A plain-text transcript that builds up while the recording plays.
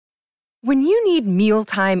When you need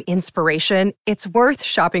mealtime inspiration, it's worth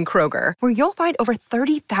shopping Kroger, where you'll find over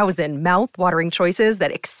 30,000 mouth-watering choices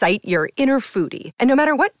that excite your inner foodie. And no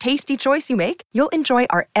matter what tasty choice you make, you'll enjoy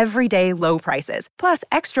our everyday low prices, plus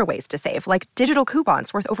extra ways to save, like digital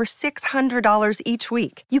coupons worth over $600 each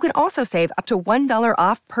week. You can also save up to $1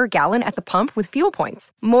 off per gallon at the pump with fuel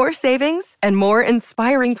points. More savings and more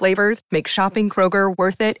inspiring flavors make shopping Kroger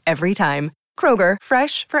worth it every time. Kroger,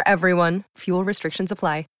 fresh for everyone. Fuel restrictions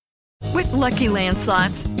apply. With Lucky Land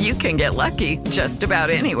Slots, you can get lucky just about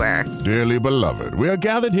anywhere. Dearly beloved, we are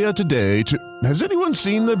gathered here today to... Has anyone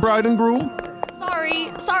seen the bride and groom?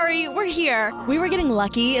 Sorry, we're here. We were getting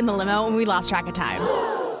lucky in the limo and we lost track of time.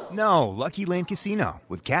 No, Lucky Land Casino,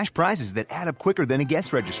 with cash prizes that add up quicker than a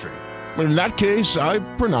guest registry. In that case, I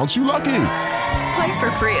pronounce you lucky. Play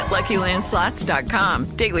for free at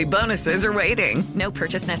LuckyLandSlots.com. Daily bonuses are waiting. No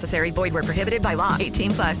purchase necessary. Void where prohibited by law.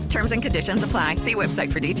 18+. Terms and conditions apply. See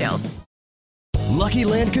website for details. Lucky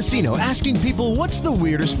Land Casino, asking people, what's the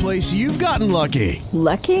weirdest place you've gotten lucky?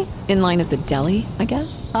 Lucky? In line at the deli, I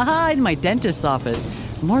guess? Aha, in my dentist's office.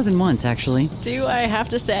 More than once, actually. Do I have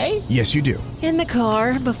to say? Yes, you do. In the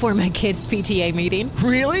car before my kids' PTA meeting.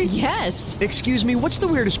 Really? Yes. Excuse me, what's the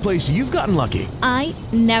weirdest place you've gotten lucky? I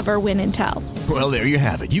never win and tell. Well, there you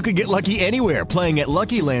have it. You can get lucky anywhere, playing at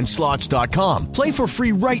LuckyLandSlots.com. Play for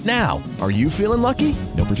free right now. Are you feeling lucky?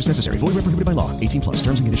 No purchase necessary. Void where prohibited by law. 18+.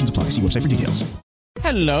 Terms and conditions apply. See website for details.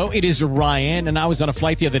 Hello, it is Ryan, and I was on a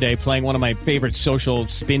flight the other day playing one of my favorite social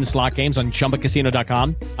spin slot games on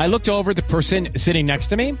ChumbaCasino.com. I looked over at the person sitting next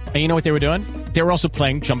to me, and you know what they were doing? They were also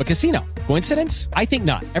playing Chumba Casino. Coincidence? I think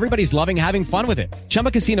not. Everybody's loving having fun with it.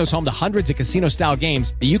 Chumba Casino is home to hundreds of casino-style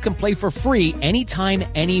games that you can play for free anytime,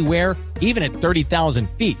 anywhere, even at 30,000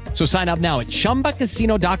 feet. So sign up now at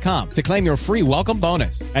ChumbaCasino.com to claim your free welcome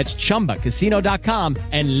bonus. That's ChumbaCasino.com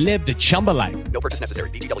and live the Chumba life. No purchase necessary.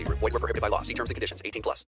 VGW. Void where prohibited by law. See terms and conditions.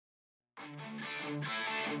 18+.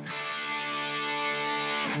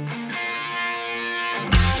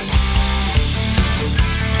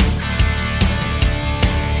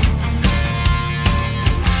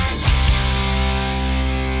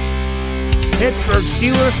 Pittsburgh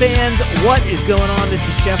Steelers fans, what is going on? This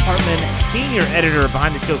is Jeff Hartman, senior editor of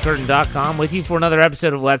BehindTheSteelCurtain.com, with you for another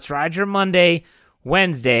episode of Let's Ride, your Monday,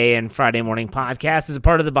 Wednesday, and Friday morning podcast as a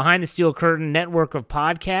part of the Behind the Steel Curtain network of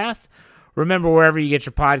podcasts. Remember, wherever you get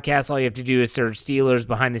your podcasts, all you have to do is search Steelers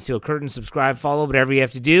Behind the Steel Curtain, subscribe, follow, whatever you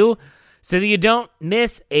have to do so that you don't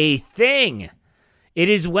miss a thing. It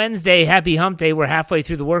is Wednesday. Happy Hump Day. We're halfway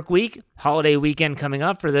through the work week. Holiday weekend coming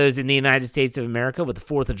up for those in the United States of America with the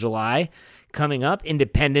 4th of July coming up.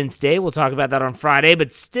 Independence Day. We'll talk about that on Friday,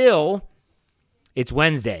 but still, it's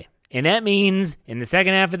Wednesday. And that means in the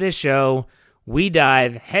second half of this show, we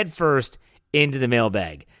dive headfirst into the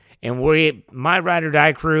mailbag. And my Ride or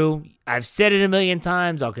Die crew, I've said it a million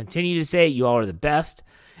times. I'll continue to say it. You all are the best.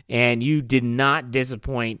 And you did not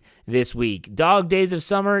disappoint this week. Dog days of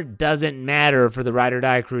summer doesn't matter for the Ride or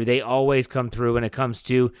Die crew. They always come through when it comes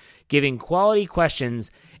to giving quality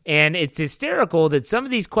questions. And it's hysterical that some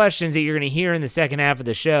of these questions that you're going to hear in the second half of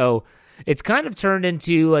the show, it's kind of turned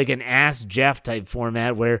into like an Ask Jeff type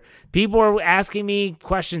format where people are asking me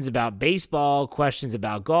questions about baseball, questions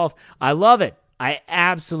about golf. I love it. I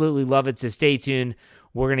absolutely love it. So stay tuned.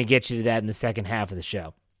 We're going to get you to that in the second half of the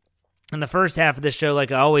show. In the first half of the show,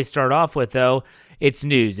 like I always start off with, though, it's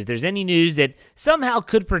news. If there's any news that somehow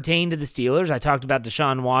could pertain to the Steelers, I talked about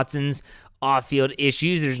Deshaun Watson's off-field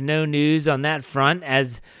issues. There's no news on that front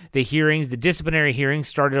as the disciplinary hearings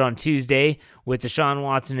started on Tuesday with Deshaun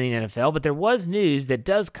Watson in the NFL. But there was news that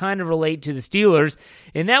does kind of relate to the Steelers,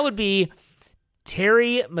 and that would be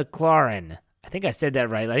Terry McLaurin. I think I said that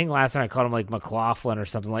right. I think last time I called him like McLaughlin or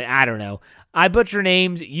something like, I don't know. I butcher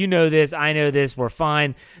names. You know this. I know this. We're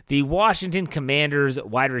fine. The Washington Commanders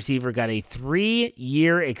wide receiver got a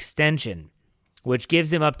 3-year extension, which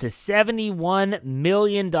gives him up to $71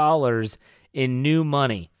 million in new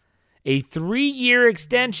money. A 3-year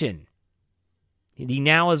extension. He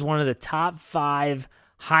now is one of the top 5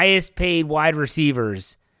 highest paid wide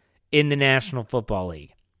receivers in the National Football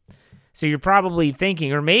League. So you're probably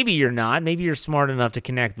thinking, or maybe you're not, maybe you're smart enough to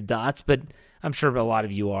connect the dots, but I'm sure a lot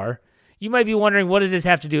of you are. You might be wondering, what does this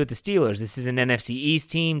have to do with the Steelers? This is an NFC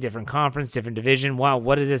East team, different conference, different division. Wow,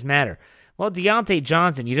 what does this matter? Well, Deontay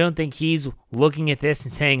Johnson, you don't think he's looking at this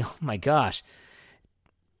and saying, oh my gosh,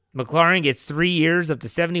 McLaurin gets 3 years, up to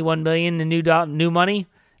 $71 million in new money?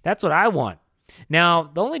 That's what I want.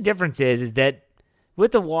 Now, the only difference is that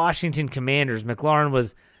with the Washington Commanders, McLaurin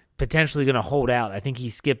was potentially going to hold out. I think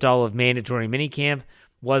he skipped all of mandatory minicamp,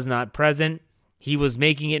 was not present. He was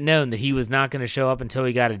making it known that he was not going to show up until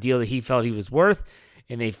he got a deal that he felt he was worth.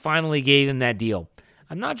 and they finally gave him that deal.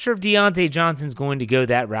 I'm not sure if Diontae Johnson's going to go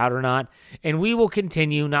that route or not, and we will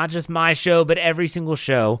continue, not just my show, but every single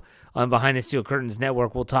show on Behind the Steel Curtains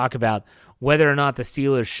Network. We'll talk about whether or not the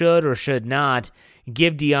Steelers should or should not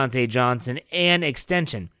give Diontae Johnson an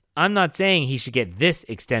extension. I'm not saying he should get this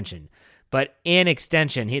extension, but an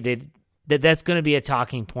extension. That's going to be a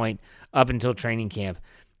talking point up until training camp.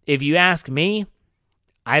 If you ask me,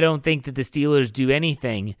 I don't think that the Steelers do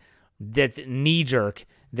anything that's knee-jerk.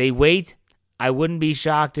 They wait. I wouldn't be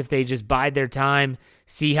shocked if they just bide their time,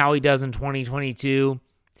 see how he does in 2022,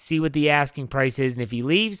 see what the asking price is, and if he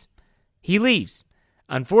leaves, he leaves.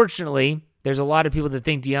 Unfortunately, there's a lot of people that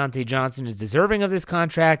think Diontae Johnson is deserving of this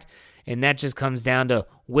contract, and that just comes down to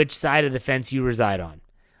which side of the fence you reside on.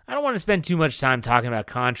 I don't want to spend too much time talking about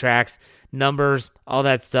contracts, numbers, all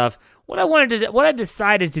that stuff. What I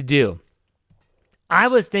decided to do, I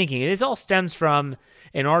was thinking, and this all stems from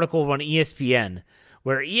an article on ESPN,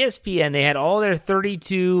 where ESPN, they had all their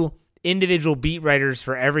 32 individual beat writers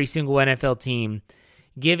for every single NFL team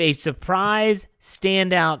give a surprise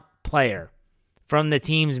standout player from the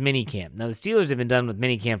team's minicamp. Now, the Steelers have been done with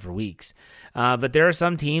minicamp for weeks, but there are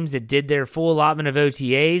some teams that did their full allotment of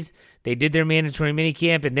OTAs. They did their mandatory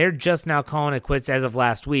minicamp, and they're just now calling it quits as of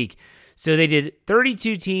last week. So they did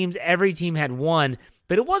 32 teams. Every team had one,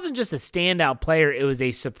 but it wasn't just a standout player. It was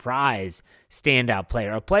a surprise standout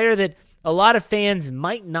player, a player that a lot of fans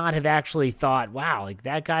might not have actually thought, wow, like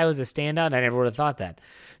that guy was a standout. I never would have thought that.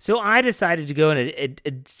 So I decided to go in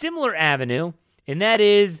a similar avenue, and that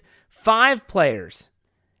is 5 players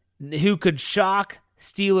who could shock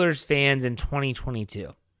Steelers fans in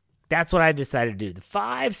 2022. That's what I decided to do. The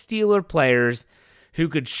 5 Steeler players who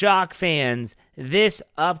could shock fans this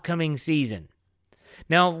upcoming season.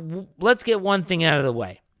 Now, let's get one thing out of the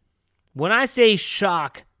way. When I say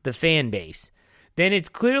shock the fan base, then it's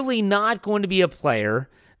clearly not going to be a player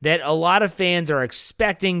that a lot of fans are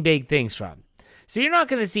expecting big things from. So you're not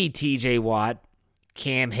going to see TJ Watt,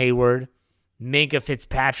 Cam Hayward, Minkah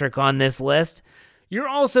Fitzpatrick on this list. You're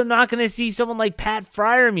also not going to see someone like Pat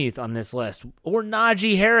Freiermuth on this list or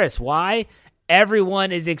Najee Harris. Why?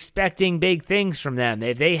 Everyone is expecting big things from them.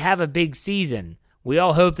 If they have a big season, we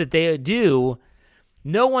all hope that they do.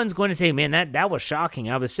 No one's going to say, man, that was shocking.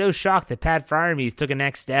 I was so shocked that Pat Freiermuth took a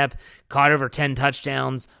next step, caught over 10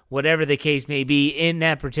 touchdowns, whatever the case may be in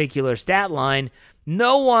that particular stat line.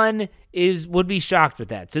 No one would be shocked with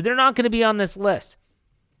that. So they're not going to be on this list.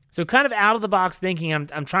 So kind of out of the box thinking,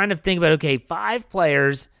 I'm trying to think about, okay, 5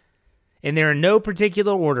 players, and they're in no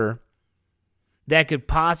particular order, that could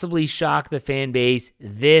possibly shock the fan base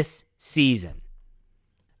this season.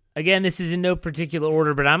 Again, this is in no particular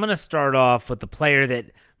order, but I'm going to start off with the player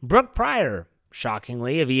that Brooke Pryor,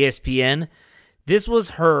 shockingly, of ESPN, this was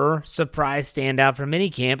her surprise standout for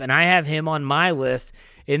minicamp, and I have him on my list,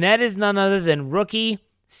 and that is none other than rookie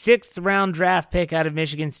 6th-round draft pick out of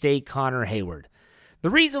Michigan State, Connor Hayward. The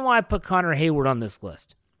reason why I put Connor Hayward on this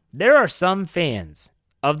list, there are some fans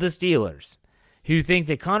of the Steelers who think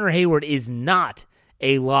that Connor Hayward is not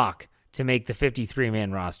a lock to make the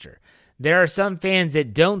 53-man roster. There are some fans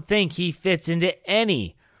that don't think he fits into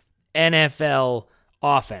any NFL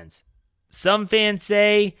offense. Some fans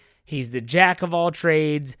say he's the jack of all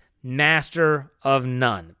trades, master of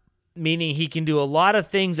none, meaning he can do a lot of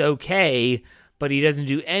things okay, but he doesn't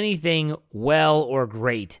do anything well or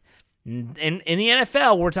great. And in the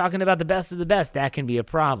NFL, we're talking about the best of the best. That can be a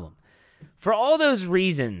problem. For all those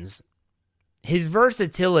reasons, his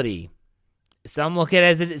versatility, some look at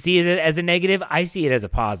it see it as a negative. I see it as a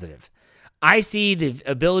positive. I see the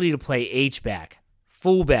ability to play H-back,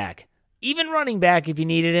 fullback, even running back if you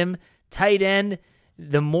needed him, tight end.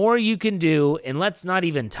 The more you can do, and let's not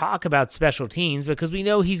even talk about special teams because we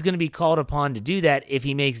know he's going to be called upon to do that if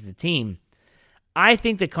he makes the team. I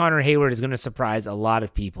think that Connor Hayward is going to surprise a lot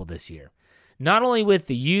of people this year. Not only with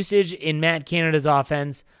the usage in Matt Canada's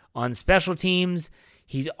offense on special teams,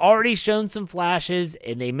 he's already shown some flashes,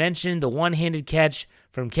 and they mentioned the one-handed catch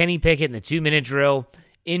from Kenny Pickett in the 2-minute drill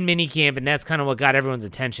in minicamp, and that's kind of what got everyone's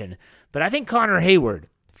attention. But I think Connor Hayward,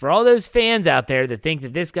 for all those fans out there that think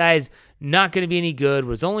that this guy's not going to be any good,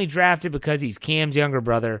 was only drafted because he's Cam's younger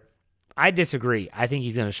brother, I disagree. I think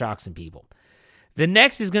he's going to shock some people. The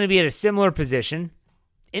next is going to be at a similar position,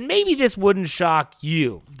 and maybe this wouldn't shock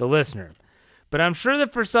you, the listener, but I'm sure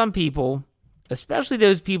that for some people, especially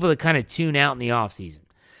those people that kind of tune out in the offseason,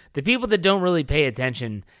 the people that don't really pay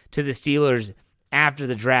attention to the Steelers after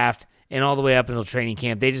the draft and all the way up until training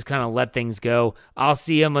camp, they just kind of let things go. I'll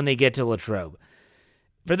see them when they get to Latrobe.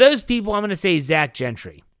 For those people, I'm going to say Zach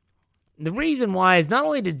Gentry. The reason why is not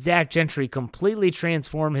only did Zach Gentry completely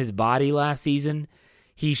transform his body last season,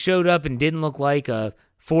 he showed up and didn't look like a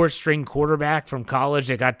fourth-string quarterback from college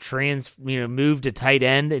that got moved to tight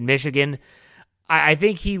end in Michigan. I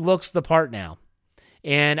think he looks the part now.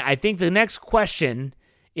 And I think the next question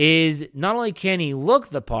is not only can he look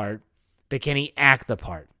the part, but can he act the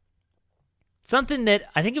part? Something that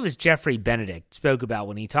I think it was Jeffrey Benedict spoke about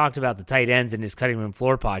when he talked about the tight ends in his Cutting Room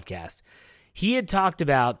Floor podcast. He had talked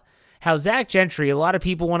about how Zach Gentry, a lot of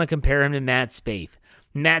people want to compare him to Matt Spaeth.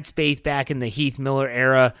 Matt Spaeth back in the Heath Miller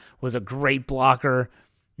era was a great blocker.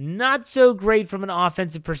 Not so great from an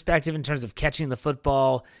offensive perspective in terms of catching the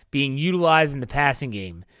football, being utilized in the passing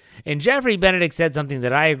game. And Jeffrey Benedict said something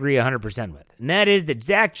that I agree 100% with, and that is that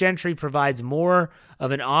Zach Gentry provides more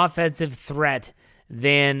of an offensive threat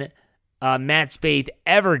than Matt Spaeth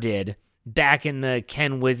ever did back in the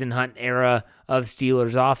Ken Whisenhunt era of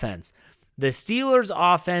Steelers offense. The Steelers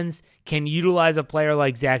offense can utilize a player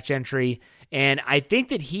like Zach Gentry, and I think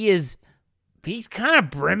that he's kind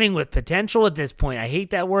of brimming with potential at this point. I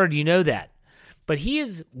hate that word, you know that. But he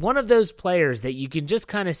is one of those players that you can just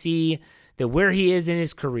kind of see that where he is in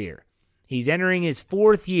his career. He's entering his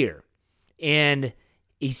fourth year, and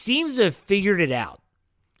he seems to have figured it out.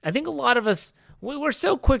 I think a lot of us, we're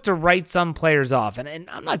so quick to write some players off, and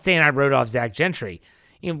I'm not saying I wrote off Zach Gentry.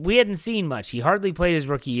 We hadn't seen much. He hardly played his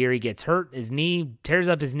rookie year. He gets hurt, his knee, tears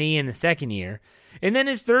up his knee in the second year. And then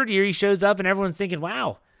his third year, he shows up, and everyone's thinking,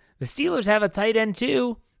 wow, the Steelers have a tight end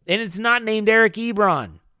too, and it's not named Eric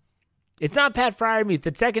Ebron. It's not Pat Freiermuth.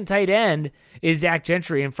 The second tight end is Zach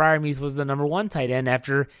Gentry, and Freiermuth was the number one tight end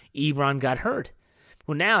after Ebron got hurt.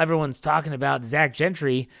 Well, now everyone's talking about Zach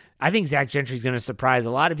Gentry. I think Zach Gentry is going to surprise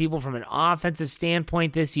a lot of people from an offensive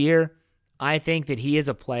standpoint this year. I think that he is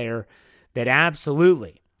a player that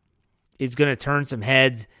absolutely is going to turn some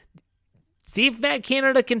heads. See if Matt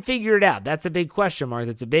Canada can figure it out. That's a big question mark.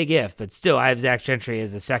 That's a big if. But still, I have Zach Gentry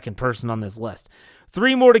as the second person on this list.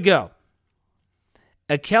 3 more to go.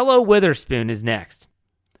 Ahkello Witherspoon is next.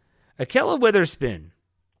 Ahkello Witherspoon.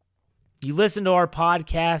 You listen to our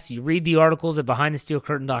podcast. You read the articles at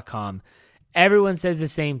BehindTheSteelCurtain.com. Everyone says the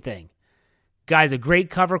same thing. Guy's a great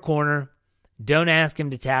cover corner. Don't ask him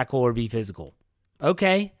to tackle or be physical.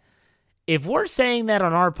 Okay. If we're saying that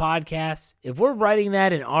on our podcast, if we're writing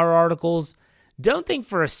that in our articles, don't think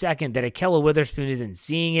for a second that Ahkello Witherspoon isn't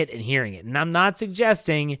seeing it and hearing it. And I'm not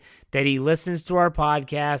suggesting that he listens to our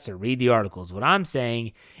podcast or read the articles. What I'm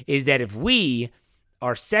saying is that if we,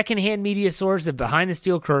 our secondhand media source of Behind the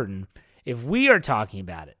Steel Curtain, if we are talking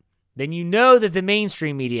about it, then you know that the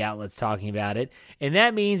mainstream media outlet's talking about it, and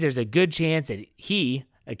that means there's a good chance that he,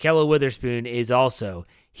 Ahkello Witherspoon, is also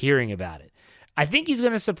hearing about it. I think he's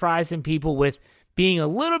going to surprise some people with being a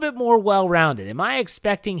little bit more well-rounded. Am I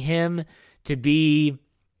expecting him to be,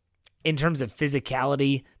 in terms of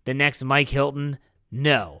physicality, the next Mike Hilton?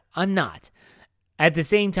 No, I'm not. At the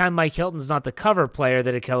same time, Mike Hilton's not the cover player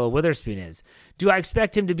that Ahkello Witherspoon is. Do I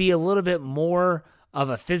expect him to be a little bit more of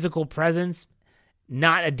a physical presence?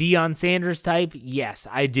 Not a Deion Sanders type? Yes,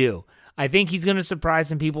 I do. I think he's going to surprise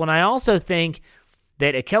some people, and I also think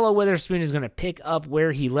that Ahkello Witherspoon is going to pick up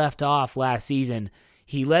where he left off last season.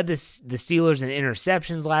 He led the Steelers in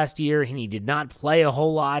interceptions last year, and he did not play a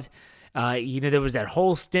whole lot. There was that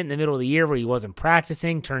whole stint in the middle of the year where he wasn't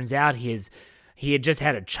practicing. Turns out he had just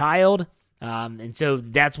had a child, and so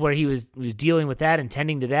that's where he was dealing with that and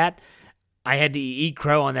tending to that. I had to eat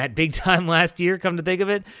crow on that big time last year, come to think of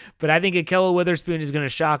it. But I think Ahkello Witherspoon is going to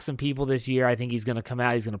shock some people this year. I think he's going to come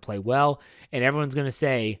out, he's going to play well, and everyone's going to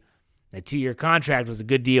say that 2-year contract was a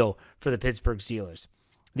good deal for the Pittsburgh Steelers.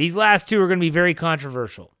 These last two are going to be very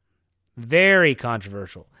controversial. Very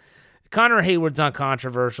controversial. Connor Hayward's not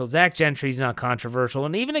controversial. Zach Gentry's not controversial.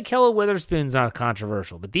 And even Ahkello Witherspoon's not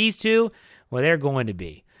controversial. But these two, well, they're going to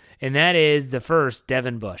be. And that is the first,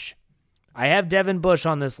 Devin Bush. I have Devin Bush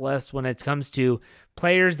on this list when it comes to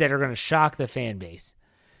players that are going to shock the fan base.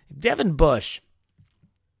 Devin Bush,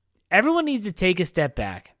 everyone needs to take a step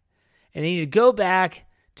back. And they need to go back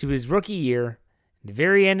to his rookie year, the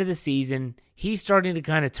very end of the season. He's starting to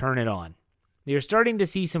kind of turn it on. You're starting to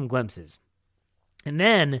see some glimpses. And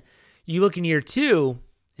then you look in year 2,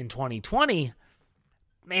 in 2020,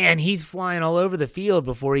 man, he's flying all over the field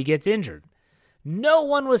before he gets injured. No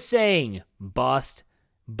one was saying bust,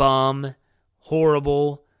 bum,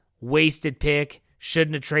 horrible, wasted pick,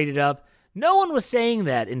 shouldn't have traded up. No one was saying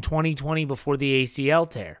that in 2020 before the ACL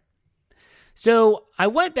tear. So I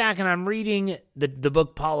went back and I'm reading the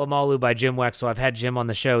book Polamalu by Jim Wexell. I've had Jim on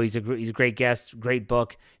the show. He's a great guest, great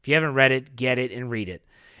book. If you haven't read it, get it and read it.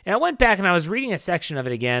 And I went back and I was reading a section of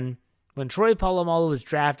it again when Troy Polamalu was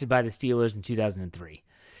drafted by the Steelers in 2003.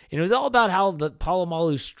 And it was all about how the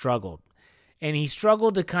Polamalu struggled. and he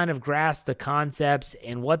struggled to kind of grasp the concepts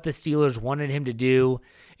and what the Steelers wanted him to do.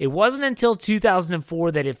 It wasn't until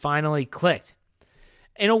 2004 that it finally clicked.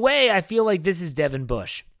 In a way, I feel like this is Devin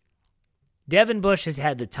Bush. Devin Bush has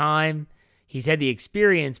had the time, he's had the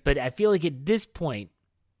experience, but I feel like at this point,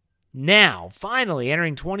 now, finally,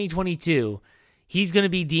 entering 2022, he's going to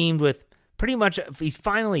be deemed with pretty much, he's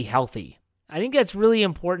finally healthy. I think that's really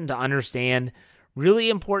important to understand, really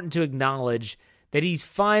important to acknowledge that he's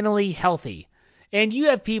finally healthy. And you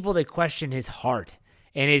have people that question his heart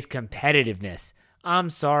and his competitiveness. I'm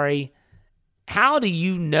sorry. How do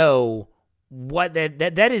you know what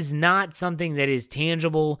that is not something that is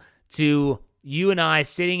tangible to you and I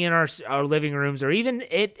sitting in our living rooms or even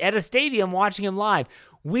at a stadium watching him live?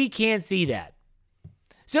 We can't see that.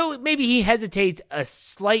 So maybe he hesitates a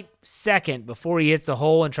slight second before he hits the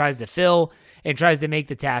hole and tries to fill and tries to make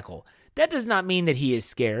the tackle. That does not mean that he is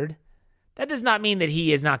scared. That does not mean that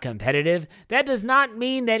he is not competitive. That does not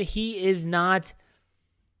mean that he is not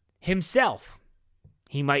himself.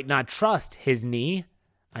 He might not trust his knee.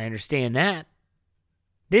 I understand that.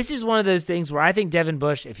 This is one of those things where I think Devin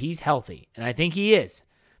Bush, if he's healthy, and I think he is,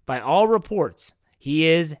 by all reports, he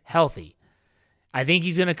is healthy. I think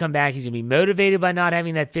he's going to come back. He's going to be motivated by not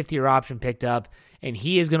having that fifth-year option picked up, and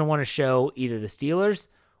he is going to want to show either the Steelers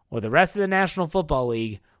or the rest of the National Football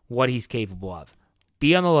League what he's capable of.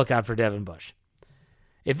 Be on the lookout for Devin Bush.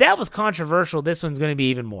 If that was controversial, this one's going to be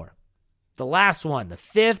even more. The last one, the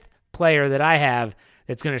fifth player that I have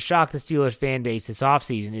that's going to shock the Steelers fan base this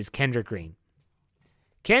offseason is Kendrick Green.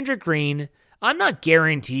 Kendrick Green, I'm not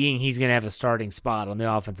guaranteeing he's going to have a starting spot on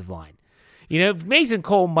the offensive line. You know, Mason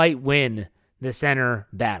Cole might win the center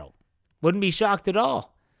battle. Wouldn't be shocked at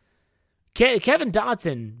all. Kevin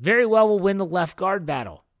Dotson very well will win the left guard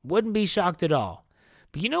battle. Wouldn't be shocked at all.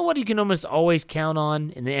 But you know what you can almost always count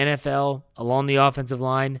on in the NFL along the offensive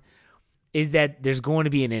line is that there's going to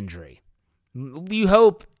be an injury. You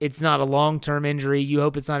hope it's not a long-term injury. You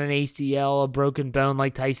hope it's not an ACL, a broken bone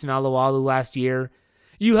like Tyson Alualu last year.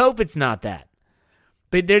 You hope it's not that.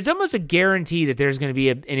 But there's almost a guarantee that there's going to be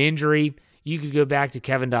an injury. You could go back to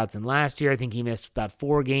Kevin Dotson last year. I think he missed about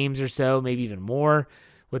 4 games or so, maybe even more,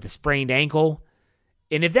 with a sprained ankle.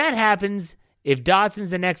 And if that happens, if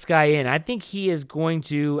Dotson's the next guy in, I think he is going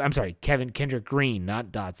to... I'm sorry, Kendrick Green,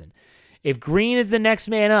 not Dotson. If Green is the next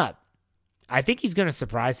man up, I think he's going to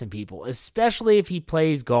surprise some people, especially if he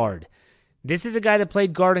plays guard. This is a guy that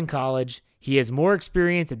played guard in college. He has more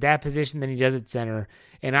experience at that position than he does at center.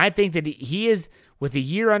 And I think that he is, with a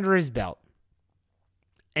year under his belt,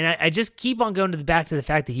 and I just keep on going back to the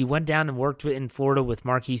fact that he went down and worked in Florida with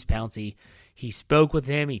Maurkice Pouncey. He spoke with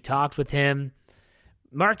him. He talked with him.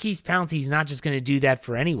 Maurkice Pouncey's not just going to do that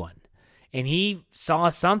for anyone. And he saw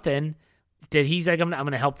something that he's like, I'm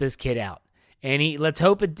going to help this kid out. And let's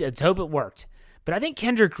hope it worked. But I think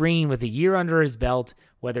Kendrick Green, with a year under his belt,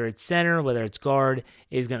 whether it's center, whether it's guard,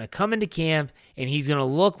 is going to come into camp and he's going to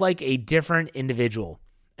look like a different individual,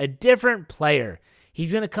 a different player.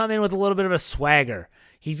 He's going to come in with a little bit of a swagger.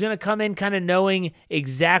 He's going to come in kind of knowing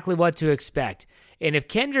exactly what to expect. And if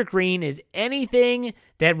Kendrick Green is anything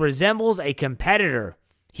that resembles a competitor,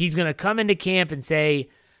 he's going to come into camp and say,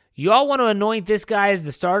 you all want to anoint this guy as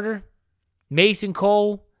the starter? Mason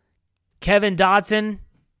Cole, Kevin Dotson,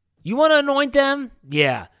 you want to anoint them?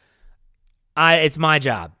 Yeah. It's my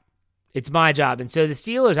job. It's my job. And so the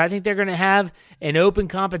Steelers, I think they're going to have an open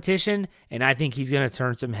competition, and I think he's going to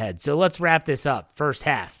turn some heads. So let's wrap this up. First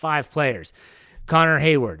half, 5 players. Connor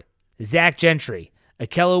Hayward, Zach Gentry,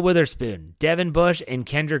 Ahkello Witherspoon, Devin Bush, and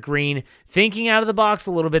Kendrick Green. Thinking out of the box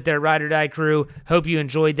a little bit there, Ride or Die crew. Hope you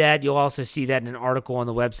enjoyed that. You'll also see that in an article on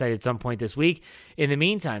the website at some point this week. In the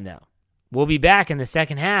meantime, though, we'll be back in the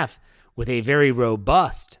second half with a very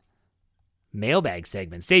robust mailbag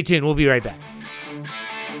segment. Stay tuned. We'll be right back.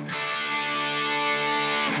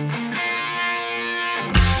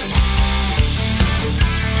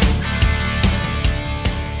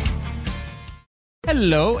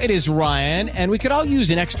 Hello, it is Ryan, and we could all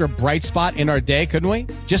use an extra bright spot in our day, couldn't we?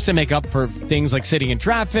 Just to make up for things like sitting in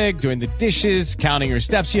traffic, doing the dishes, counting your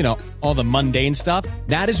steps, you know, all the mundane stuff.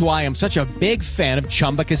 That is why I'm such a big fan of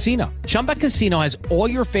Chumba Casino. Chumba Casino has all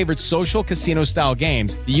your favorite social casino-style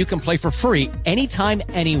games that you can play for free anytime,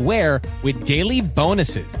 anywhere with daily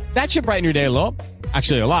bonuses. That should brighten your day a little.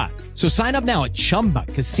 Actually, a lot. So sign up now at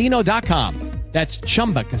ChumbaCasino.com. That's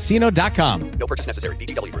ChumbaCasino.com. No purchase necessary.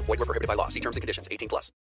 VGW Group. Void where prohibited by law. See terms and conditions.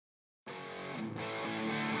 18+.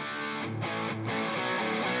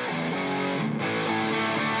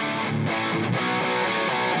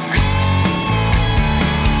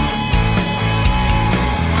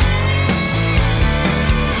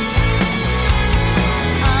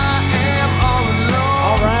 I am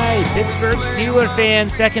Steeler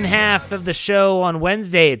fans, second half of the show on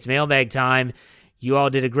Wednesday. It's mailbag time. You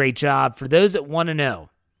all did a great job. For those that want to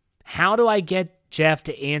know, how do I get Jeff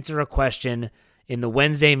to answer a question in the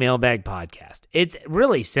Wednesday mailbag podcast? It's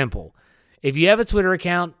really simple. If you have a Twitter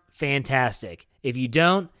account, fantastic. If you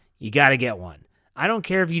don't, you got to get one. I don't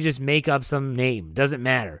care if you just make up some name. Doesn't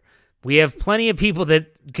matter. We have plenty of people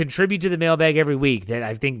that contribute to the mailbag every week that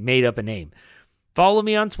I think made up a name. Follow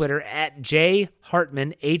me on Twitter at jhartman,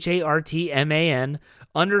 HARTMAN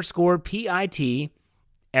 _PIT.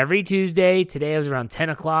 Every Tuesday, today it was around 10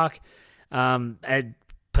 o'clock, I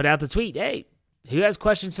put out the tweet, hey, who has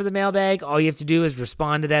questions for the mailbag? All you have to do is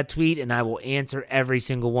respond to that tweet, and I will answer every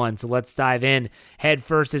single one. So let's dive in. Head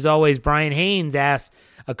first, as always, Brian Haynes asks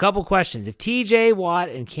a couple questions. If TJ Watt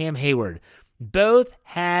and Cam Hayward both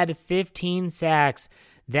had 15 sacks,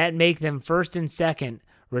 that make them first and second,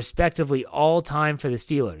 respectively, all time for the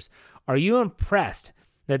Steelers. Are you impressed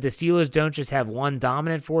that the Steelers don't just have one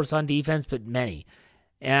dominant force on defense, but many?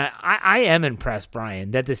 I am impressed,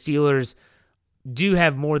 Brian, that the Steelers do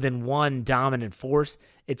have more than one dominant force.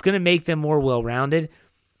 It's going to make them more well-rounded.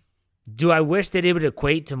 Do I wish that it would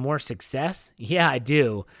equate to more success? Yeah, I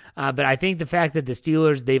do. But I think the fact that the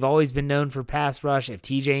Steelers, they've always been known for pass rush. If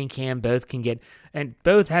TJ and Cam both can get, and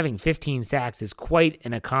both having 15 sacks is quite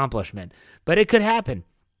an accomplishment. But it could happen.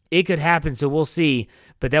 It could happen, so we'll see,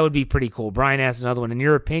 but that would be pretty cool. Brian asked another one. In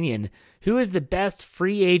your opinion, who is the best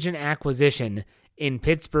free agent acquisition in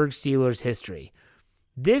Pittsburgh Steelers history?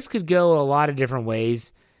 This could go a lot of different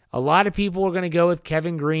ways. A lot of people are going to go with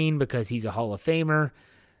Kevin Green because he's a Hall of Famer.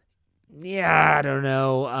 Yeah, I don't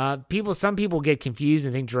know. Some people get confused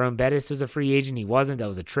and think Jerome Bettis was a free agent. He wasn't. That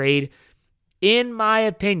was a trade. In my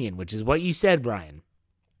opinion, which is what you said, Brian,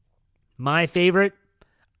 my favorite,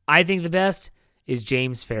 I think the best, is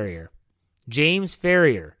James Ferrier. James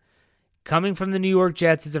Ferrier, coming from the New York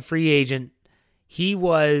Jets as a free agent, he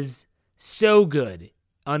was so good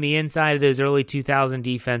on the inside of those early 2000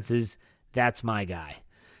 defenses. That's my guy.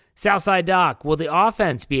 Southside Doc, will the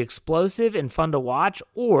offense be explosive and fun to watch,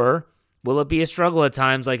 or will it be a struggle at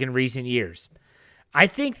times like in recent years? I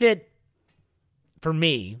think that, for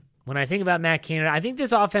me, when I think about Matt Canada, I think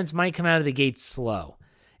this offense might come out of the gate slow.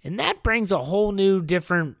 And that brings a whole new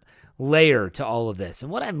different layer to all of this.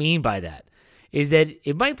 And what I mean by that is that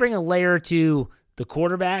it might bring a layer to the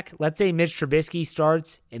quarterback. Let's say Mitch Trubisky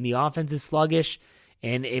starts and the offense is sluggish,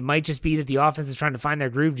 and it might just be that the offense is trying to find their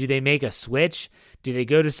groove. Do they make a switch? Do they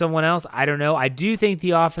go to someone else? I don't know. I do think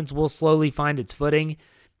the offense will slowly find its footing,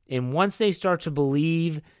 and once they start to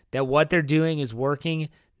believe that what they're doing is working,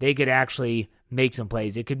 they could actually make some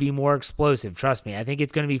plays. It could be more explosive. Trust me. I think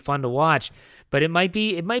it's going to be fun to watch, but it might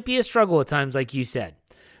be a struggle at times, like you said.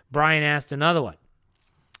 Brian asked another one.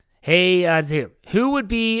 Hey, it's here. Who would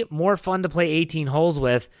be more fun to play 18 holes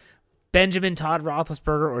with, Benjamin Todd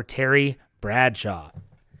Roethlisberger or Terry Bradshaw?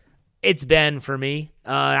 It's Ben for me.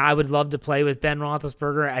 I would love to play with Ben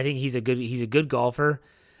Roethlisberger. I think he's a good golfer.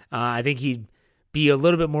 I think he'd be a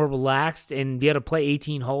little bit more relaxed and be able to play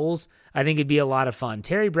 18 holes. I think it'd be a lot of fun.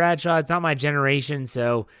 Terry Bradshaw, it's not my generation,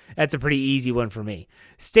 so that's a pretty easy one for me.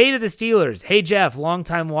 State of the Steelers. Hey, Jeff,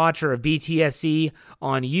 longtime watcher of BTSC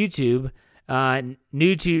on YouTube,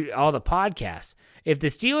 new to all the podcasts. If the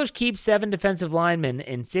Steelers keep 7 defensive linemen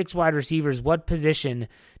and 6 wide receivers, what position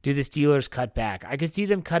do the Steelers cut back? I could see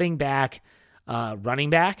them cutting back running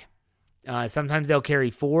back. Sometimes they'll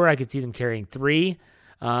carry 4. I could see them carrying 3.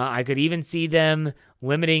 I could even see them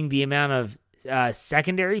limiting the amount of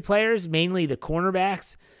secondary players, mainly the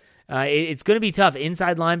cornerbacks. It's going to be tough.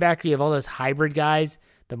 Inside linebacker, you have all those hybrid guys,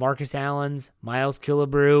 the Marcus Allens, Miles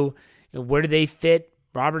Killebrew. Where do they fit?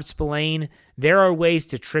 Robert Spillane. There are ways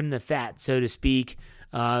to trim the fat, so to speak,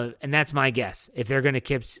 and that's my guess, if they're going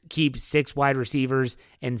to keep 6 wide receivers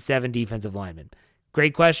and 7 defensive linemen.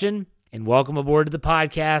 Great question, and welcome aboard to the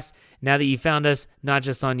podcast now that you found us not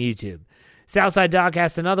just on YouTube. Southside Doc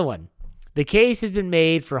asked another one. The case has been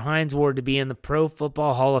made for Hines Ward to be in the Pro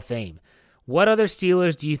Football Hall of Fame. What other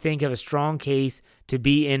Steelers do you think have a strong case to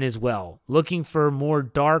be in as well? Looking for more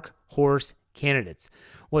dark horse candidates.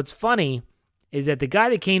 What's funny is that the guy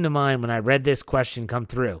that came to mind when I read this question come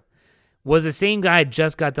through was the same guy I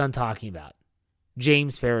just got done talking about,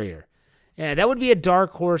 James Ferrier. Yeah, that would be a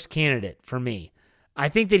dark horse candidate for me. I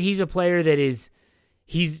think that he's a player that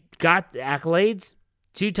he's got accolades,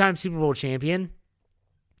 2-time Super Bowl champion.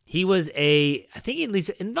 He was I think at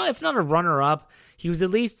least, if not a runner-up, he was at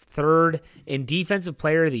least 3rd in Defensive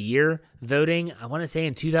Player of the Year voting, I want to say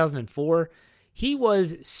in 2004. He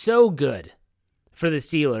was so good for the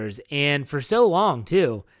Steelers, and for so long,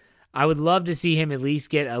 too. I would love to see him at least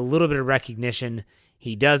get a little bit of recognition.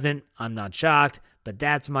 He doesn't. I'm not shocked, but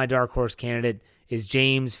that's my dark horse candidate is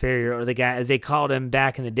James Ferrier, or the guy, as they called him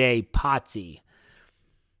back in the day, Potsy.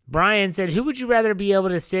 Brian said, who would you rather be able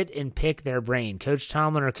to sit and pick their brain, Coach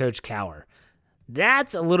Tomlin or Coach Cowher?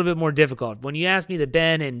 That's a little bit more difficult. When you asked me the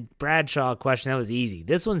Ben and Bradshaw question, that was easy.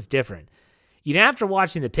 This one's different. After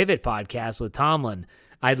watching the Pivot podcast with Tomlin,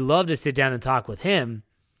 I'd love to sit down and talk with him.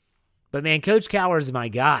 But man, Coach Cowher is my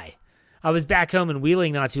guy. I was back home in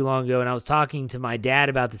Wheeling not too long ago, and I was talking to my dad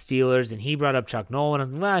about the Steelers, and he brought up Chuck Noll,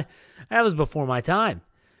 and that was before my time.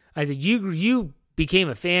 I said, you became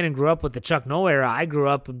a fan and grew up with the Chuck Noll era. I grew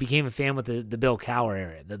up and became a fan with the Bill Cowher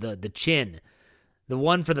era, the chin, the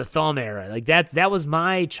one for the thumb era. Like that was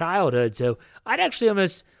my childhood. So I'd actually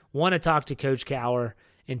almost want to talk to Coach Cowher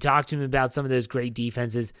and talk to him about some of those great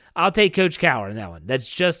defenses. I'll take Coach Cowher in that one. That's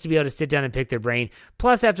just to be able to sit down and pick their brain.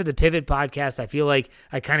 Plus, after the Pivot podcast, I feel like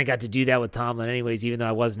I kind of got to do that with Tomlin anyways, even though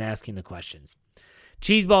I wasn't asking the questions.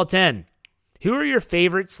 Cheeseball 10. Who are your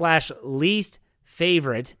favorite/least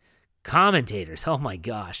favorite commentators? Oh my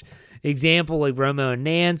gosh. Example like Romo and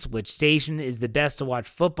Nance. Which station is the best to watch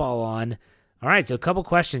football on? All right, so a couple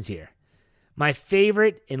questions here. My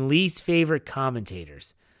favorite and least favorite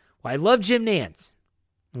commentators. Well, I love Jim Nance.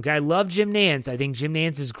 Okay, I love Jim Nance. I think Jim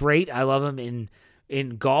Nance is great. I love him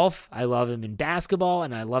in golf. I love him in basketball,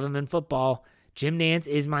 and I love him in football. Jim Nance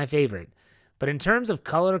is my favorite. But in terms of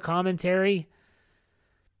color commentary,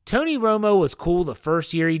 Tony Romo was cool the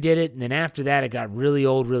first year he did it, and then after that, it got really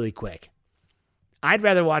old really quick. I'd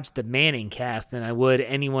rather watch the Manning cast than I would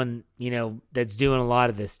anyone, that's doing a lot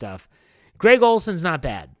of this stuff. Greg Olson's not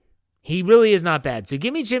bad. He really is not bad. So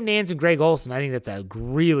give me Jim Nance and Greg Olson. I think that's a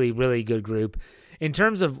really, really good group. In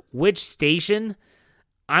terms of which station,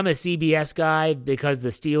 I'm a CBS guy because the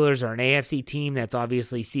Steelers are an AFC team that's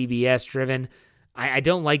obviously CBS driven. I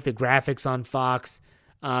don't like the graphics on Fox.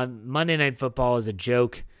 Monday Night Football is a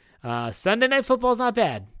joke. Sunday Night Football is not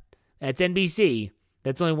bad. That's NBC.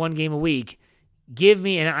 That's only one game a week. Give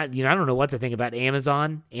me, and I don't know what to think about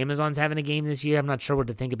Amazon. Amazon's having a game this year. I'm not sure what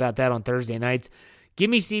to think about that on Thursday nights.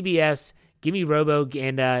 Give me CBS. Give me Robo,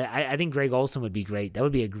 and I think Greg Olson would be great. That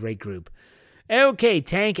would be a great group. Okay,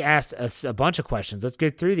 Tank asked us a bunch of questions. Let's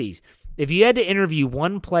get through these. If you had to interview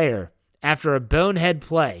one player after a bonehead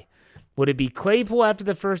play, would it be Claypool after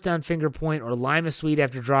the first down finger point or Lima Sweet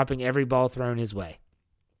after dropping every ball thrown his way?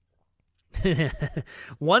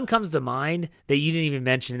 One comes to mind that you didn't even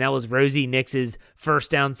mention, and that was Rosie Nix's first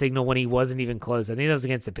down signal when he wasn't even close. I think that was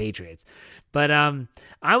against the Patriots. But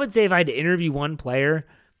I would say if I had to interview one player,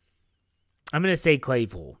 I'm going to say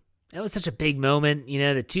Claypool. That was such a big moment, the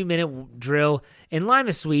 2-minute drill. And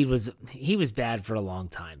Lima Sweet was bad for a long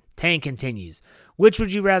time. Tank continues. Which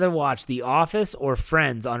would you rather watch, The Office or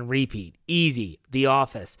Friends on repeat? Easy, The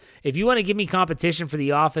Office. If you want to give me competition for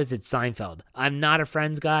The Office, it's Seinfeld. I'm not a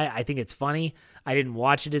Friends guy. I think it's funny. I didn't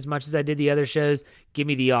watch it as much as I did the other shows. Give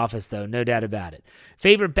me The Office, though, no doubt about it.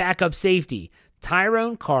 Favorite backup safety,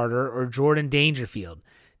 Tyrone Carter or Jordan Dangerfield?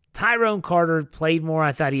 Tyrone Carter played more.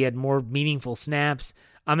 I thought he had more meaningful snaps.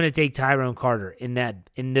 I'm going to take Tyrone Carter in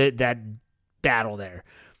that battle there.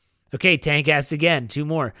 Okay, Tank asks again, 2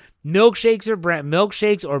 more. Milkshakes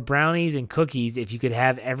or brownies and cookies if you could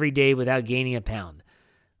have every day without gaining a pound?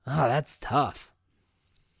 Oh, that's tough.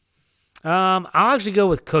 I'll actually go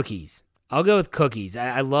with cookies. I'll go with cookies.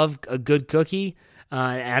 I love a good cookie.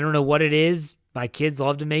 I don't know what it is. My kids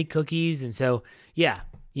love to make cookies, and so yeah,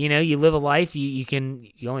 you live a life. You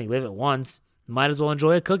only live it once. Might as well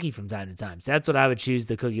enjoy a cookie from time to time. So that's what I would choose,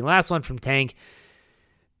 the cookie. Last one from Tank.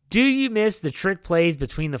 Do you miss the trick plays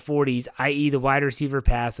between the 40s, i.e. the wide receiver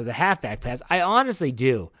pass or the halfback pass? I honestly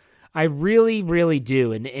do. I really, really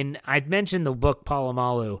do. And I'd mentioned the book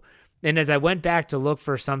Palomalu. And as I went back to look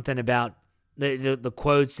for something about the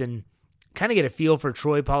quotes and kind of get a feel for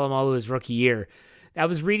Troy Polamalu's rookie year, I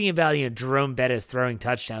was reading about Jerome Bettis throwing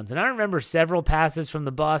touchdowns. And I remember several passes from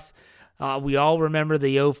the bus. We all remember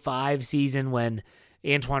the 2005 season when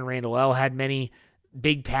Antoine Randall had many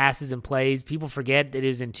big passes and plays. People forget that it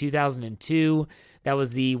was in 2002. That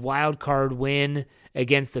was the wild card win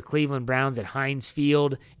against the Cleveland Browns at Heinz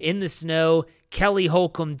Field in the snow. Kelly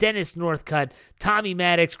Holcomb, Dennis Northcutt, Tommy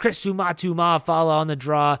Maddox, Chris Umatu-Ma'afala on the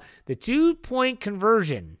draw. The 2-point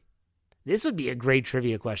conversion. This would be a great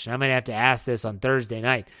trivia question. I might have to ask this on Thursday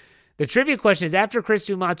night. The trivia question is, after Chris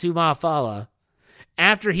Umatu-Ma'afala,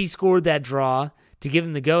 after he scored that draw to give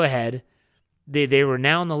him the go-ahead, they were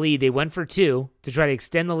now in the lead. They went for 2 to try to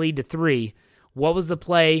extend the lead to 3. What was the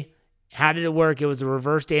play? How did it work? It was a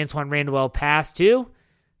reversed Antoine Randall pass to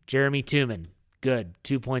Jeremy Tooman. Good.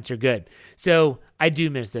 2 points are good. So I do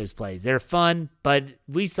miss those plays. They're fun, but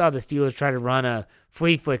we saw the Steelers try to run a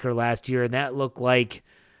flea flicker last year, and that looked like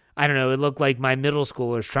I don't know, it looked like my middle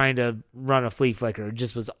schoolers trying to run a flea flicker. It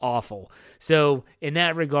just was awful. So in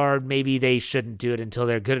that regard, maybe they shouldn't do it until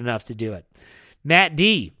they're good enough to do it. Matt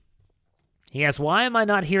D, he asks, why am I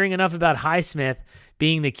not hearing enough about Highsmith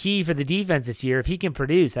being the key for the defense this year? If he can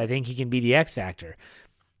produce, I think he can be the X factor.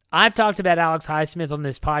 I've talked about Alex Highsmith on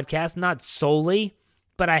this podcast, not solely,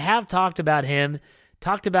 but I have talked about him,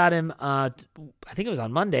 I think it was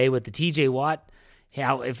on Monday with the TJ Watt.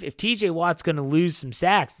 How if TJ Watt's going to lose some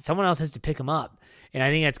sacks, someone else has to pick him up. And I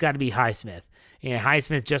think that's got to be Highsmith. And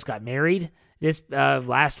Highsmith just got married this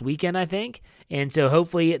last weekend, I think. And so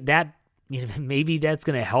hopefully that, maybe that's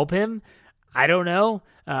going to help him. I don't know.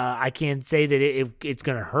 I can't say that it's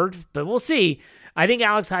going to hurt, but we'll see. I think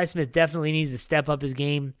Alex Highsmith definitely needs to step up his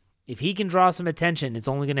game. If he can draw some attention, it's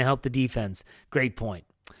only going to help the defense. Great point.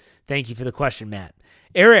 Thank you for the question, Matt.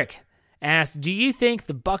 Eric asked, do you think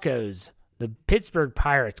the Buccos, the Pittsburgh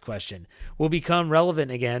Pirates question, will become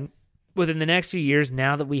relevant again within the next few years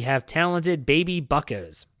now that we have talented baby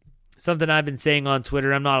Buccos? Something I've been saying on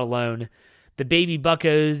Twitter. I'm not alone. The baby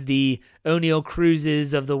Buccos, the O'Neal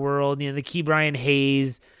Cruzes of the world, the Ke'Bryan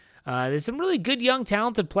Hayes. There's some really good young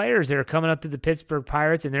talented players that are coming up to the Pittsburgh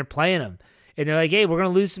Pirates, and they're playing them. And they're like, hey, we're going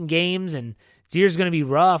to lose some games, and this year's going to be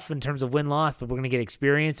rough in terms of win-loss, but we're going to get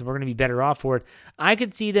experience, and we're going to be better off for it. I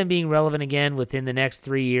could see them being relevant again within the next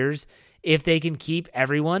 3 years if they can keep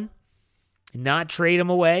everyone, not trade them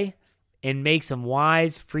away, and make some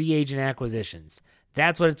wise free agent acquisitions.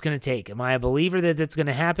 That's what it's going to take. Am I a believer that that's going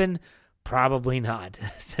to happen? Probably not.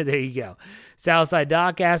 So there you go. Southside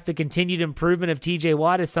Doc asked, the continued improvement of TJ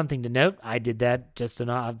Watt is something to note. I did that just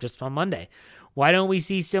on Monday. Why don't we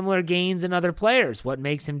see similar gains in other players? What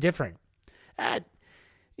makes him different?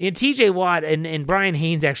 TJ Watt and Brian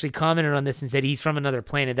Haynes actually commented on this and said he's from another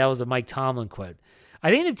planet. That was a Mike Tomlin quote. I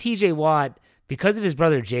think that TJ Watt, because of his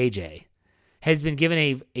brother JJ, has been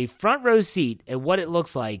given a front row seat at what it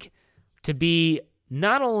looks like to be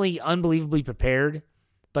not only unbelievably prepared,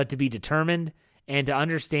 but to be determined and to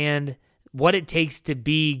understand what it takes to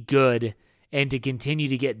be good and to continue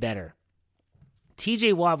to get better.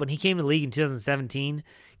 TJ Watt, when he came to the league in 2017,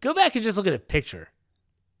 go back and just look at a picture.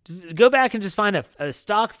 Just go back and just find a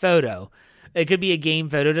stock photo. It could be a game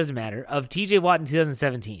photo, it doesn't matter, of TJ Watt in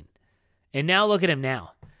 2017. And now look at him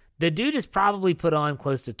now. The dude has probably put on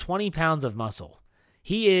close to 20 pounds of muscle.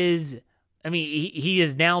 He is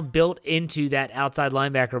now built into that outside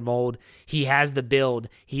linebacker mold. He has the build.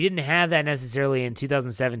 He didn't have that necessarily in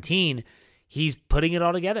 2017. He's putting it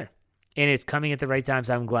all together. And it's coming at the right time,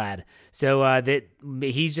 so I'm glad. So that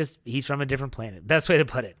he's from a different planet. Best way to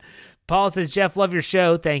put it. Paul says, Jeff, love your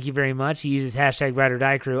show. Thank you very much. He uses hashtag Ride or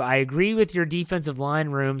Die Crew. I agree with your defensive line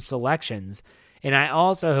room selections, and I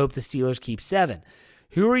also hope the Steelers keep 7.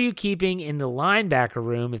 Who are you keeping in the linebacker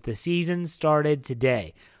room if the season started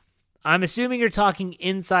today? I'm assuming you're talking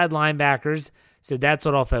inside linebackers, so that's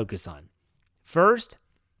what I'll focus on. First,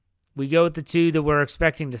 we go with the 2 that we're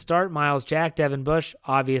expecting to start, Myles Jack, Devin Bush,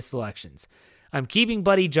 obvious selections. I'm keeping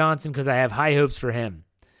Buddy Johnson because I have high hopes for him.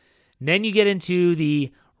 And then you get into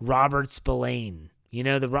the Robert Spillane.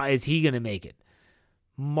 Is he going to make it?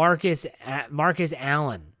 Marcus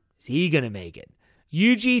Allen, is he going to make it?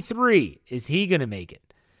 UG3, is he going to make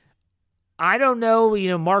it? I don't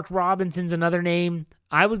know. Mark Robinson's another name.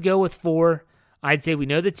 I would go with 4. I'd say we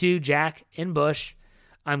know the 2, Jack and Bush.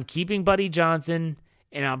 I'm keeping Buddy Johnson,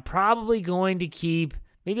 and I'm probably going to keep,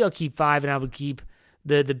 maybe I'll keep 5, and I would keep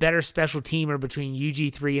the better special teamer between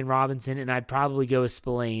UG3 and Robinson, and I'd probably go with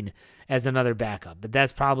Spillane as another backup. But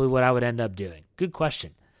that's probably what I would end up doing. Good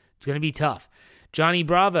question. It's going to be tough. Johnny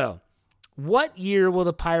Bravo, what year will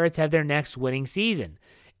the Pirates have their next winning season?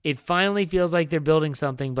 It finally feels like they're building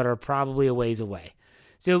something, but are probably a ways away.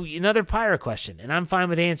 So another Pirate question, and I'm fine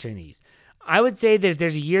with answering these. I would say that if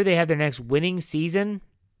there's a year they have their next winning season,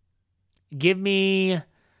 give me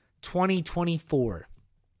 2024.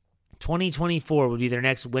 2024 would be their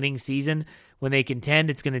next winning season. When they contend,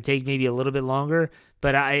 it's going to take maybe a little bit longer.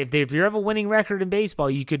 But if you have a winning record in baseball,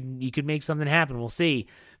 you could make something happen. We'll see.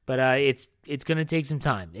 But it's going to take some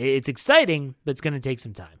time. It's exciting, but it's going to take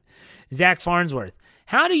some time. Zach Farnsworth,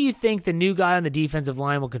 how do you think the new guy on the defensive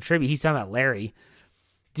line will contribute? He's talking about Larry.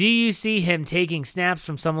 Do you see him taking snaps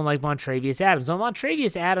from someone like Montravius Adams? Well,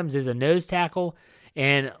 Montravius Adams is a nose tackle,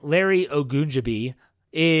 and Larry Ogunjobi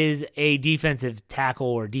is a defensive tackle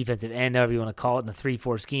or defensive end, however you want to call it, in the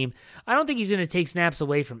 3-4 scheme. I don't think he's going to take snaps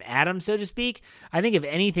away from Adams, so to speak. I think if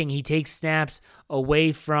anything, he takes snaps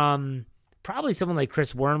away from probably someone like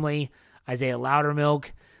Chris Wormley, Isaiah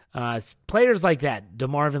Loudermilk, Players like that,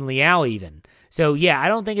 DeMarvin Leal even. So, yeah, I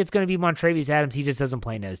don't think it's going to be Montravius Adams. He just doesn't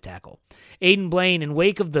play nose tackle. Aiden Blaine, in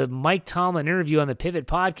wake of the Mike Tomlin interview on the Pivot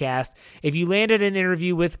podcast, if you landed an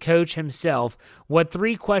interview with Coach himself, what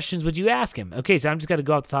 3 questions would you ask him? Okay, so I'm just going to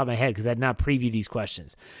go off the top of my head because I did not preview these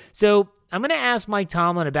questions. So I'm going to ask Mike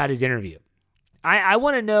Tomlin about his interview. I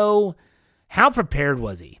want to know, how prepared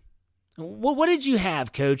was he? What did you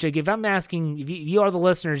have, Coach? Like, if I'm asking, if you are the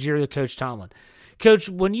listeners, you're the Coach Tomlin. Coach,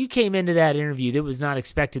 when you came into that interview, it was not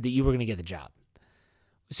expected that you were going to get the job.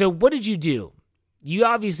 So what did you do? You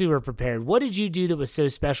obviously were prepared. What did you do that was so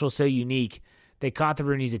special, so unique, that caught the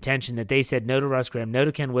Rooney's attention that they said no to Russ Graham, no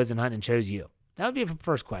to Ken Whisenhunt, and chose you? That would be the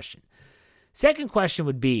first question. Second question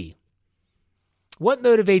would be, what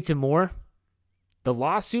motivates him more? The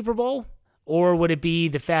lost Super Bowl? Or would it be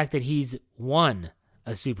the fact that he's won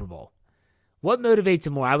a Super Bowl? What motivates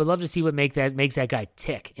him more? I would love to see what makes that guy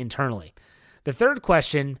tick internally. The third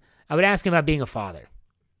question, I would ask him about being a father.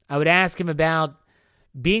 I would ask him about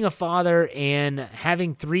being a father and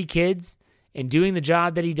having 3 kids and doing the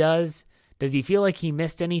job that he does. Does he feel like he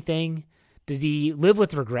missed anything? Does he live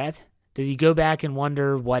with regret? Does he go back and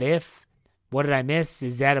wonder, what if? What did I miss?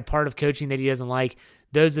 Is that a part of coaching that he doesn't like?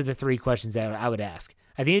 Those are the 3 questions that I would ask.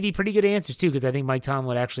 I think it'd be pretty good answers, too, because I think Mike Tomlin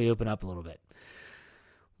would actually open up a little bit.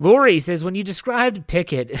 Lori says, when you described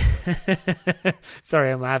Pickett,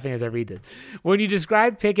 sorry, I'm laughing as I read this. When you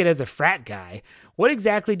described Pickett as a frat guy, what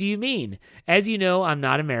exactly do you mean? As you know, I'm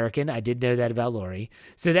not American. I did know that about Lori.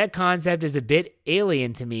 So that concept is a bit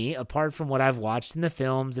alien to me, apart from what I've watched in the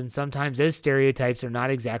films, and sometimes those stereotypes are not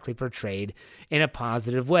exactly portrayed in a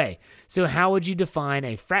positive way. So how would you define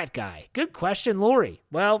a frat guy? Good question, Lori.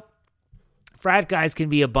 Well, frat guys can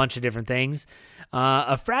be a bunch of different things.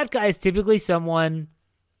 A frat guy is typically someone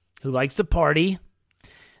who likes to party.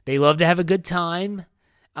 They love to have a good time.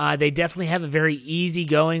 They definitely have a very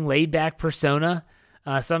easygoing, laid-back persona.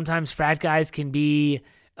 Sometimes frat guys can be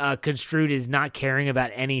construed as not caring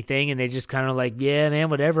about anything, and they just kind of like, yeah,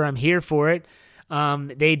 man, whatever, I'm here for it.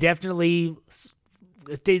 They definitely,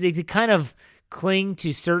 they kind of cling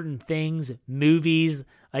to certain things, movies,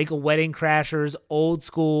 like a Wedding Crashers, Old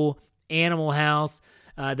School, Animal House.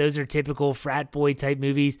 Those are typical frat boy type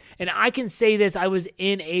movies. And I can say this, I was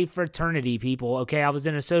in a fraternity, people. Okay, I was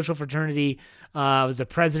in a social fraternity. I was a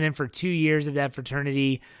president for 2 years of that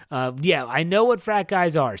fraternity. Yeah, I know what frat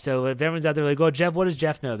guys are. So if everyone's out there like, oh, Jeff, what does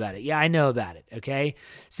Jeff know about it? Yeah, I know about it. Okay,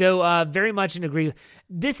 so very much in agree.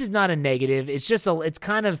 This is not a negative. It's just it's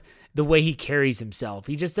kind of the way he carries himself.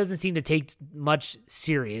 He just doesn't seem to take much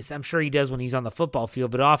serious. I'm sure he does when he's on the football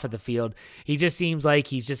field, but off of the field, he just seems like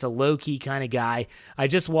he's just a low-key kind of guy. I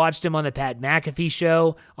just watched him on the Pat McAfee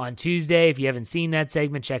show on Tuesday. If you haven't seen that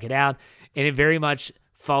segment, check it out. And it very much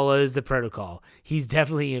follows the protocol. He's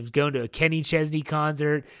definitely going to a Kenny Chesney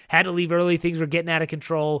concert, had to leave early, things were getting out of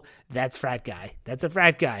control. That's frat guy. That's a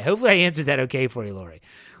frat guy. Hopefully I answered that okay for you, Lori.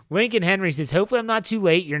 Lincoln Henry says, hopefully I'm not too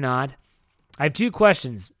late. You're not. I have 2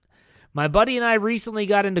 questions. My buddy and I recently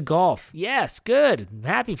got into golf. Yes, good. I'm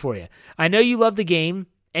happy for you. I know you love the game.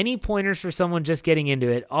 Any pointers for someone just getting into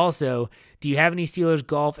it? Also, do you have any Steelers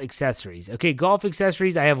golf accessories? Okay, golf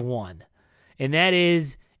accessories, I have one, and that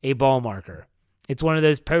is a ball marker. It's one of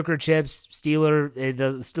those poker chips. Steeler,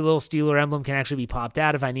 the little Steeler emblem can actually be popped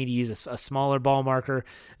out if I need to use a smaller ball marker.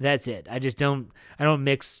 That's it. I don't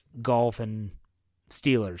mix golf and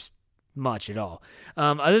Steelers much at all.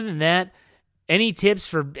 Other than that, any tips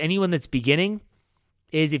for anyone that's beginning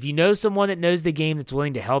is if you know someone that knows the game that's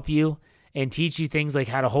willing to help you and teach you things like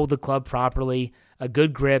how to hold the club properly, a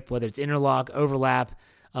good grip, whether it's interlock, overlap,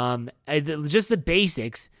 just the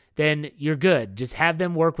basics, then you're good. Just have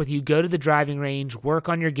them work with you. Go to the driving range, work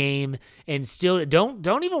on your game, and still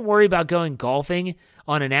don't even worry about going golfing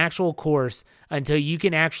on an actual course until you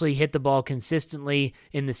can actually hit the ball consistently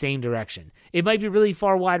in the same direction. It might be really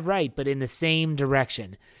far wide right, but in the same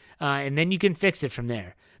direction. And then you can fix it from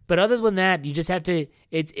there. But other than that, you just have to,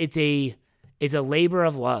 it's a labor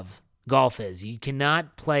of love. Golf is. You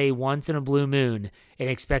cannot play once in a blue moon and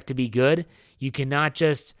expect to be good. You cannot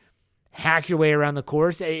just hack your way around the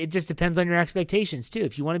course. It just depends on your expectations too.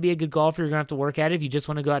 If you want to be a good golfer, you're going to have to work at it. If you just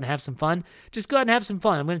want to go out and have some fun, just go out and have some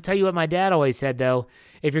fun. I'm going to tell you what my dad always said though.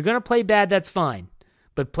 If you're going to play bad, that's fine,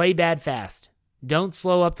 but play bad fast. Don't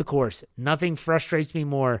slow up the course. Nothing frustrates me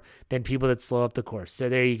more than people that slow up the course. So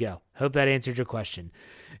there you go. Hope that answered your question.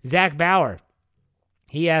 Zach Bauer,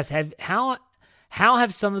 he asks, how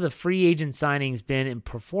have some of the free agent signings been in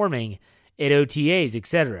performing at OTAs,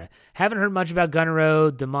 etc.? Haven't heard much about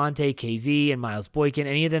Gunnero, DeMonte, KZ, and Miles Boykin,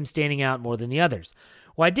 any of them standing out more than the others.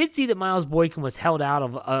 Well, I did see that Miles Boykin was held out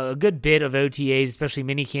of a good bit of OTAs, especially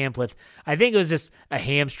minicamp with, I think it was just a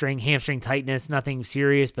hamstring tightness, nothing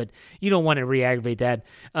serious, but you don't want to re-aggravate that.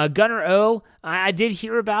 Gunnar O, I did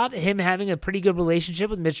hear about him having a pretty good relationship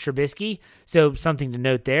with Mitch Trubisky, so something to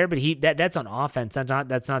note there, but that's on offense,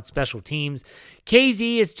 that's not special teams.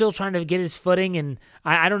 KZ is still trying to get his footing, and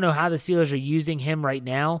I don't know how the Steelers are using him right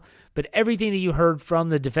now, but everything that you heard from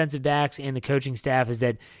the defensive backs and the coaching staff is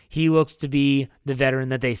that he looks to be the veteran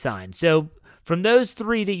that they signed. So from those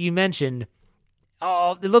three that you mentioned,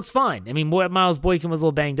 it looks fine. I mean, Miles Boykin was a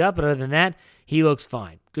little banged up, but other than that, he looks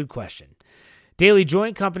fine. Good question. Daily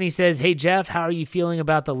Joint Company says, hey, Jeff, how are you feeling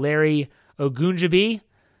about the Larry Ogunjobi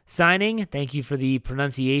signing? Thank you for the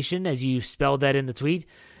pronunciation as you spelled that in the tweet.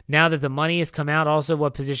 Now that the money has come out, also,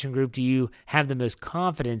 what position group do you have the most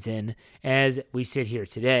confidence in as we sit here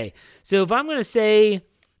today? So if I'm going to say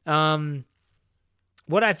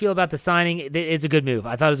what I feel about the signing, it's a good move.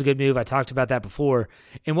 I thought it was a good move. I talked about that before.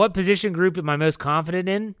 And what position group am I most confident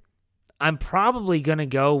in? I'm probably going to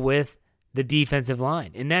go with the defensive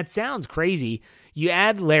line. And that sounds crazy. You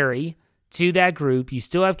add Larry to that group. You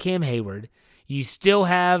still have Cam Hayward. You still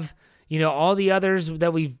have, all the others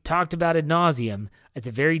that we've talked about ad nauseum. It's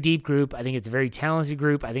a very deep group. I think it's a very talented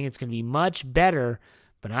group. I think it's going to be much better,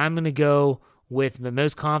 but I'm going to go with the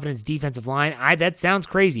most confidence defensive line. That sounds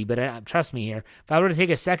crazy, but trust me here. If I were to take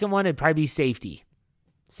a second one, it'd probably be safety.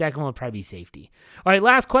 Second one would probably be safety. All right,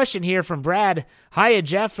 last question here from Brad. Hiya,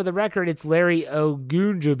 Jeff. For the record, it's Larry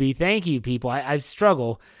Ogunjobi. Thank you, people. I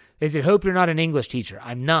struggle. They said, hope you're not an English teacher.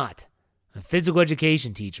 I'm not. I'm a physical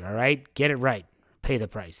education teacher, all right? Get it right. Pay the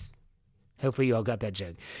price. Hopefully you all got that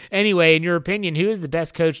joke. Anyway, in your opinion, who is the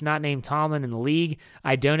best coach not named Tomlin in the league?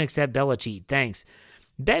 I don't accept Belichick. Thanks.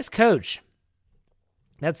 Best coach.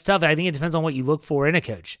 That's tough. I think it depends on what you look for in a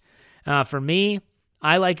coach. For me,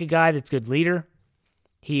 I like a guy that's a good leader.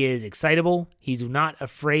 He is excitable. He's not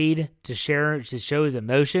afraid to show his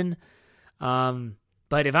emotion.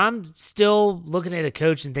 But if I'm still looking at a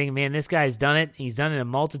coach and thinking, man, this guy's done it. He's done it in a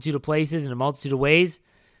multitude of places, in a multitude of ways.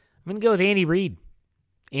 I'm going to go with Andy Reid.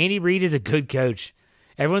 Andy Reid is a good coach.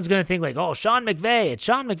 Everyone's going to think like, oh, Sean McVay. It's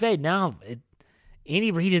Sean McVay. No,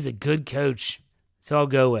 Andy Reid is a good coach. So I'll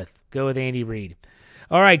go with Andy Reid.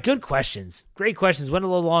 All right, good questions. Great questions. Went a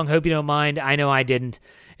little long. Hope you don't mind. I know I didn't.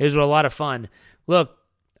 It was a lot of fun. Look,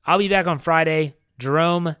 I'll be back on Friday.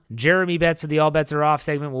 Jeremy Betts of the All Bets Are Off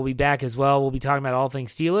segment will be back as well. We'll be talking about all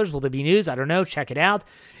things Steelers. Will there be news? I don't know. Check it out.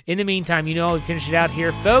 In the meantime, we finish it out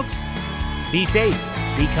here. Folks, be safe.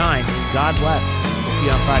 Be kind. God bless. We'll see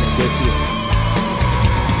you on Friday. Go Steelers.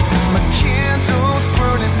 My candles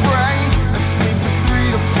burning bright. I sleep for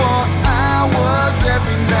 3 to 4 hours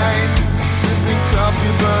every night. Sipping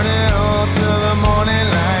coffee, burning all till the morning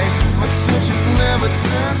light. My switch is never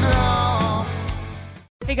turned off.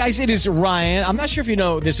 Hey guys, it is Ryan. I'm not sure if you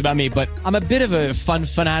know this about me, but I'm a bit of a fun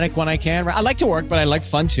fanatic when I can. I like to work, but I like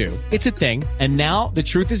fun too. It's a thing. And now the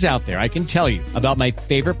truth is out there. I can tell you about my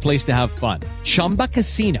favorite place to have fun. Chumba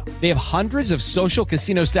Casino. They have hundreds of social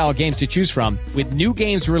casino style games to choose from with new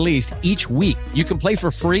games released each week. You can play for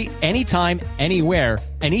free anytime, anywhere.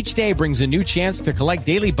 And each day brings a new chance to collect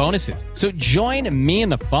daily bonuses. So join me in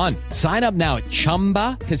the fun. Sign up now at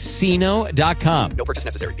ChumbaCasino.com. No purchase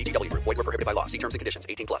necessary. VGW Group. Void where prohibited by law. See terms and conditions.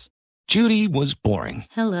 18+. Judy was boring.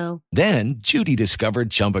 Hello. Then Judy discovered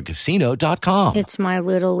ChumbaCasino.com. It's my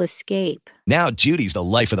little escape. Now Judy's the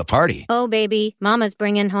life of the party. Oh, baby, mama's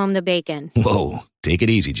bringing home the bacon. Whoa, take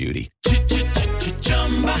it easy, Judy.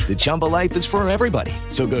 The Chumba life is for everybody.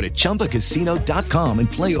 So go to ChumbaCasino.com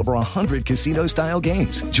and play over 100 casino-style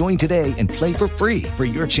games. Join today and play for free for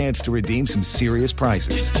your chance to redeem some serious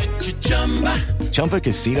prizes.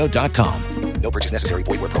 ChumbaCasino.com. No purchase necessary.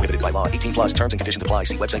 Void where prohibited by law. 18+. Terms and conditions apply.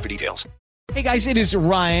 See website for details. Hey guys, it is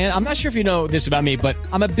Ryan. I'm not sure if you know this about me, but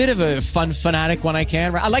I'm a bit of a fun fanatic when I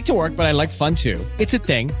can. I like to work, but I like fun too. It's a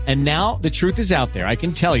thing. And now the truth is out there. I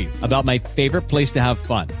can tell you about my favorite place to have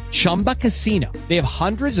fun. Chumba Casino. They have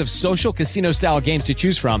hundreds of social casino style games to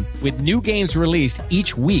choose from with new games released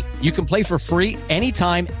each week. You can play for free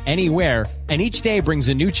anytime, anywhere. And each day brings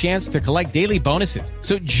a new chance to collect daily bonuses.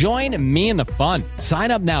 So join me in the fun.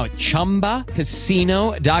 Sign up now at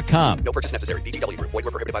ChumbaCasino.com. No purchase necessary. VGW Group. Void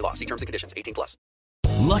where prohibited by law. See terms and conditions. 18+.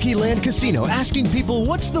 Lucky Land Casino, asking people,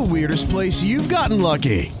 what's the weirdest place you've gotten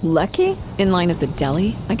lucky? Lucky? In line at the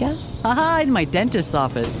deli, I guess? Aha, in my dentist's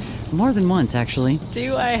office. More than once, actually.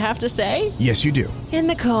 Do I have to say? Yes, you do. In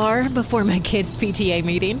the car before my kids' PTA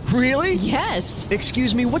meeting. Really? Yes.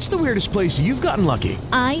 Excuse me, what's the weirdest place you've gotten lucky?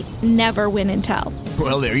 I never win and tell.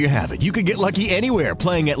 Well, there you have it. You can get lucky anywhere,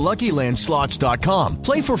 playing at LuckyLandSlots.com.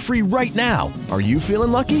 Play for free right now. Are you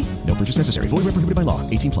feeling lucky? No purchase necessary. Void where prohibited by law.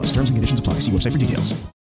 18 plus. Terms and conditions apply. See website for details.